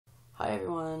Hi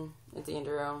everyone, it's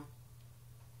Andrew.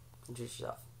 Introduce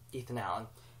yourself. Ethan Allen.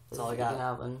 That's This all I is got. Ethan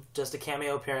Allen. Just a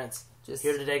cameo appearance. Just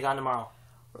Here today, gone tomorrow.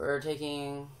 We're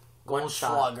taking One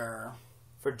shot Goldschlager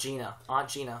for Gina. Aunt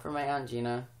Gina. for my Aunt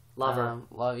Gina. Love her.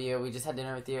 Love you. We just had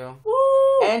dinner with you.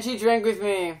 Woo! And she drank with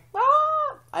me.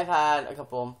 Ah! I've had a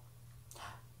couple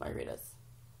margaritas.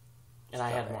 And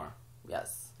I had Strawberry. more.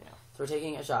 Yes. Yeah. So we're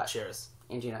taking a shot. Cheers.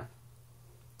 Aunt Gina.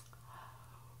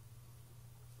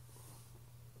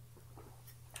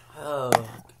 Oh.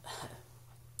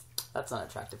 That's not an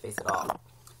attractive face at all.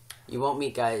 You won't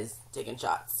meet guys taking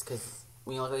shots, because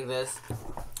when you look like this,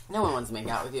 no one wants to make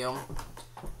out with you.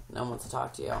 No one wants to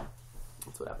talk to you.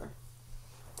 It's whatever.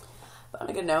 But on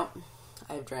a good note,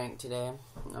 I have drank today.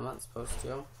 I'm not supposed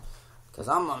to, because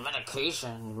I'm on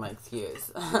medication, my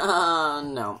excuse.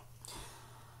 No.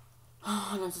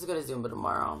 I'm supposed to go to Zumba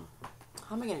tomorrow.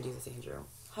 How am I going to do this, Andrew?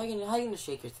 How are you gonna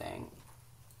shake your thing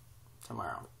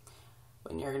tomorrow?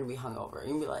 When you're gonna be hungover,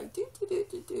 you're gonna be like, do.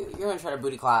 You're gonna try to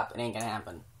booty clap. It ain't gonna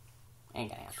happen.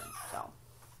 Ain't gonna happen. So,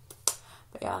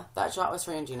 but yeah, that shot was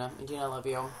for Angina. Angina, I love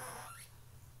you.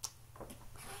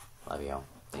 Love you.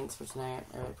 Thanks for tonight.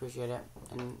 I really appreciate it.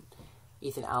 And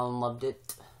Ethan Allen loved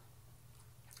it.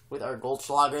 With our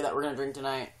Goldschlager that we're gonna drink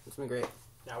tonight, it's gonna be great.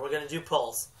 Now we're going to do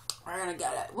pulls. We're gonna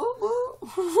get it. Woo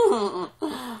woo.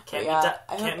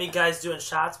 Can't meet guys doing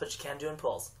shots, but you can doing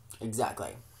pulls.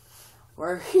 Exactly.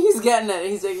 Where he's getting it.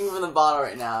 He's taking from the bottle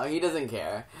right now. He doesn't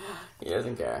care. He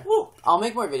doesn't care. Woo! I'll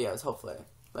make more videos, hopefully.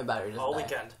 My battery doesn't All die.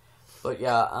 weekend. But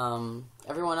yeah,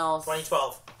 everyone else.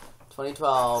 2012.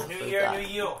 2012. New like year, that. new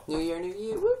you. New year, new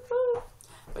you. Woo woo.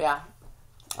 But yeah.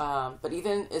 But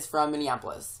Ethan is from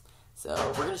Minneapolis. So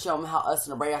we're going to show him how us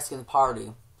Nebraskans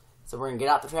party. So we're going to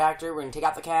get out the tractor, we're going to take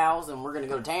out the cows, and we're going to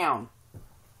go to town.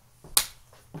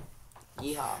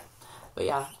 Yeehaw. But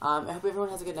yeah, I hope everyone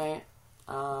has a good night.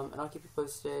 And I'll keep you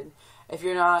posted. If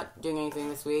you're not doing anything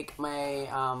this week, my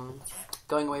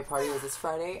going away party was this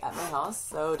Friday at my house.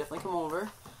 So definitely come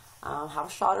over. Have a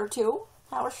shot or two.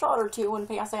 Have a shot or two and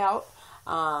pass out.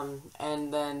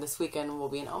 And then this weekend we'll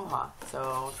be in Omaha.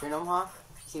 So if you're in Omaha,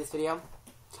 see this video,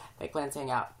 make plans to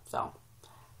hang out. So,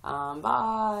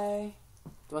 bye.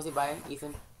 Do you want to say bye,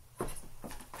 Ethan?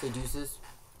 Say deuces.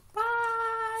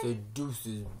 Bye! Say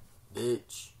deuces,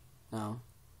 bitch. No.